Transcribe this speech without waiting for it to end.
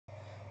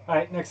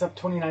Alright, next up,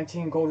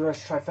 2019 Gold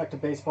Rush Trifecta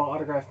Baseball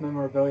Autograph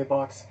Memorabilia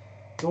Box.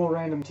 Dual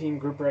Random Team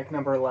Group Break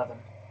number 11.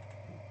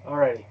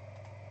 Alrighty.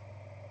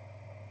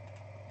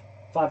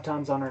 5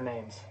 times on our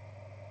names.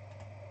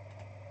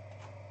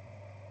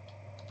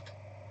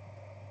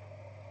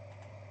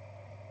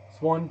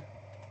 It's 1,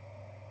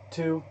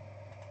 2,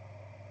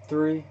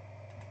 3,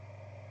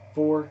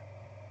 4,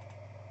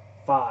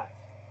 5.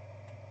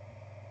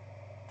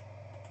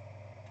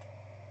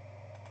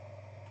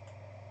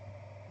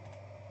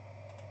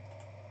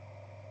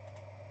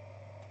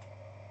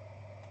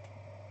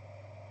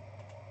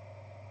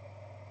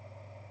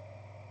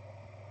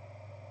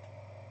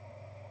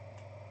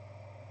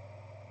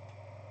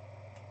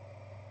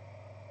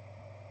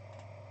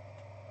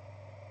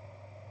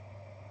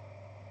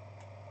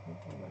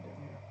 What am I doing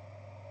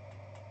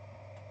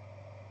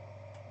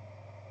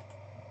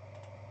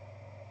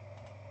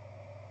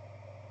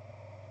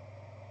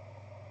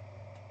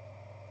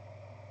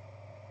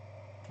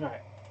here?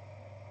 Alright.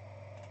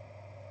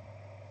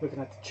 Looking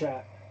at the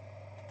chat.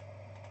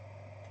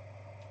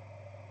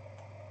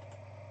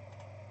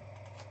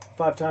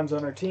 5 times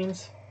on our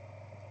teams.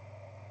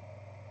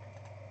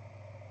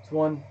 It's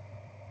 1,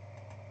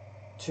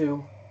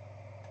 2,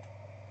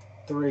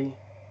 3,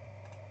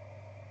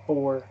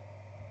 4,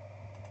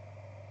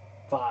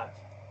 5.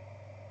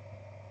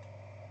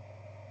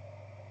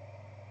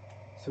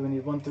 So we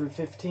need 1 through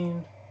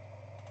 15.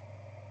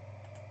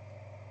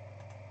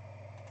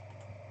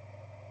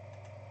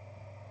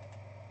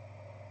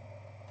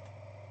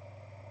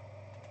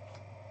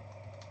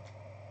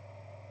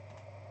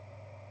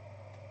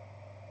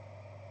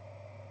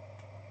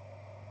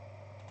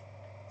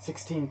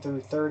 Sixteen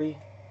through 30.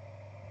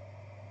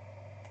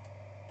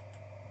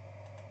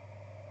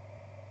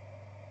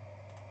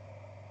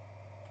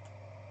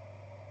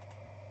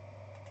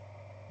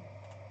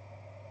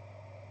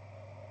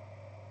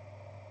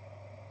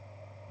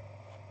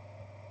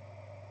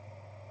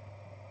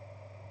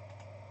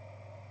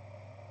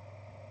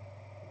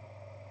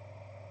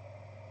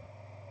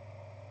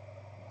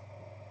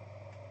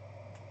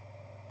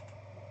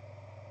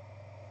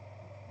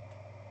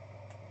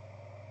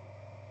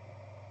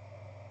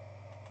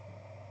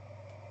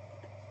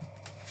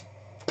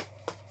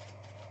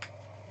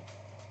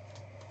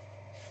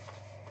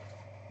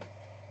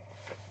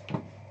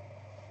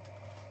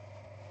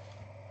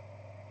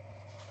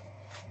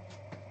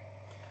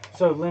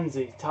 So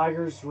Lindsay,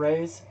 Tigers,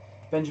 Rays.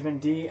 Benjamin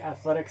D,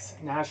 Athletics,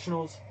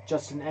 Nationals.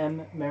 Justin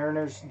M,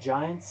 Mariners,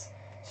 Giants.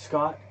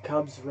 Scott,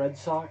 Cubs, Red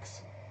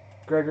Sox.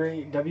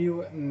 Gregory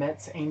W,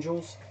 Mets,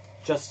 Angels.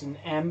 Justin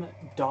M,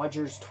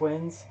 Dodgers,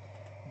 Twins.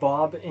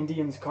 Bob,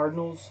 Indians,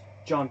 Cardinals.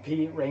 John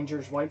P,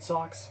 Rangers, White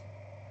Sox.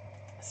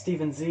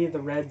 Stephen Z,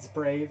 the Reds,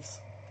 Braves.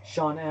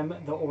 Sean M,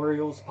 the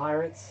Orioles,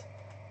 Pirates.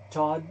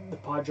 Todd, the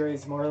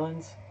Padres,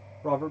 Marlins.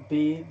 Robert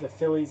B, the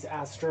Phillies,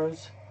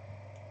 Astros.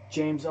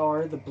 James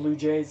R, the Blue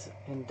Jays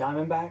and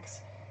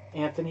Diamondbacks.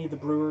 Anthony, the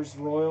Brewers,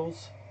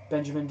 Royals.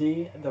 Benjamin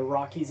D, the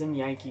Rockies and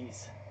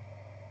Yankees.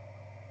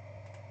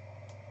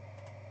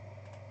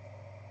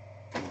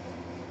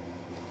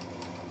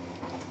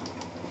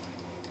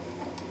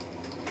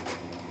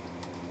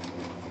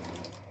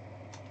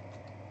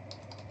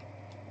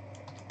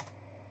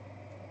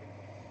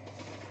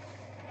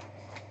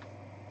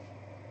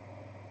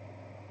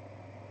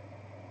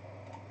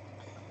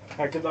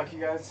 Alright, good luck, you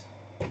guys.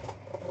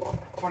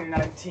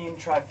 2019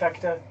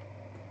 Trifecta.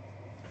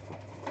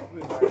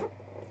 With our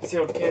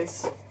sealed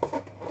case.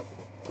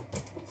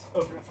 Let's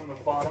open it from the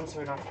bottom so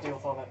we don't have to deal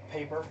with all that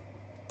paper.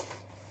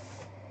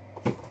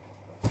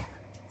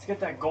 Let's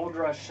get that Gold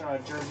Rush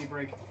jersey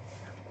break,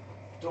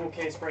 dual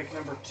case break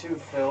number 2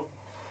 filled.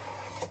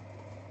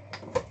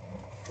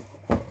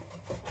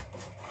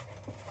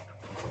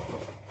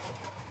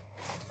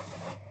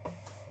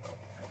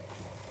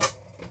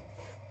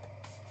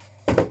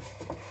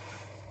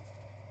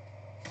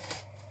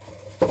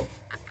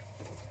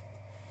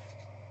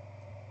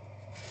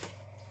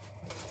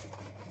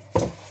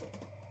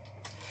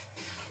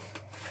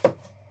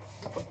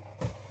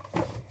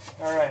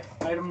 Alright,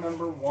 item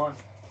number 1.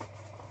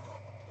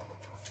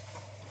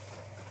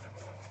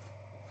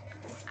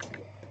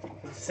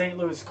 The St.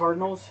 Louis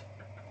Cardinals.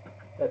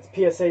 That's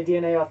PSA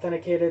DNA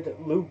authenticated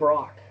Lou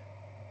Brock.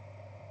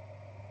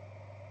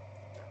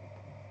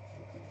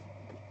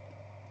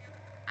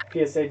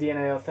 PSA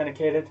DNA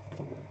authenticated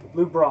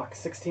Lou Brock,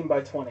 16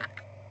 by 20.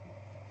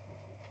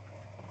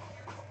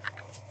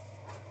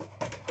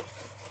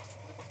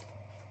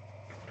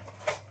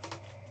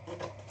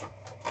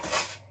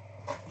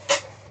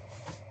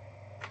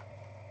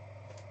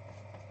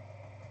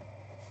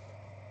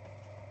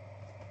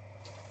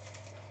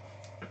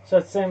 So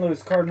that's St.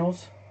 Louis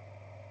Cardinals.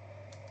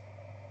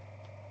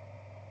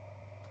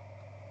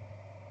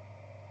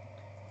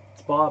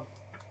 It's Bob.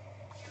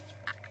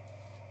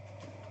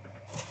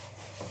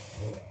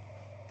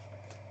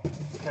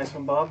 Nice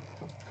one, Bob.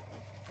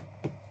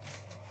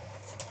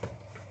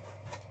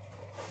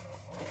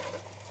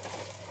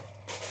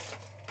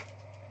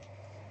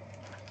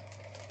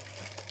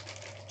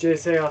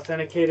 JSA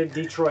authenticated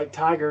Detroit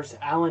Tigers,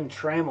 Alan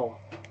Trammell,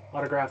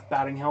 autographed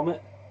batting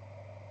helmet.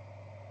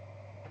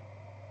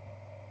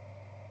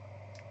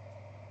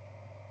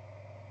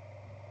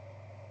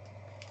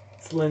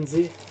 It's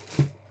Lindsay.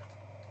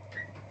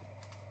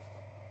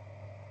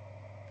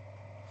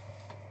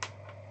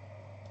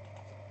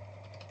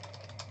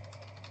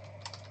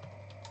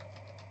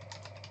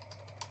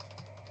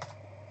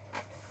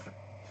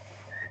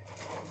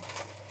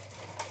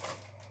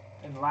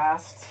 And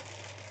last,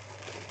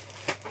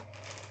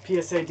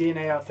 PSA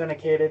DNA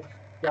authenticated,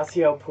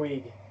 Yasiel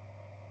Puig.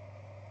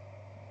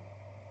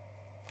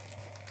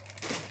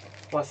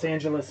 Los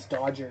Angeles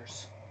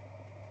Dodgers.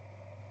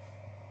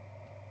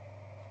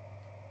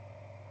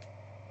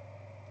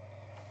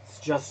 It's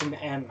Justin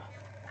M.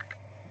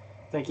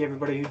 Thank you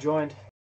everybody who joined.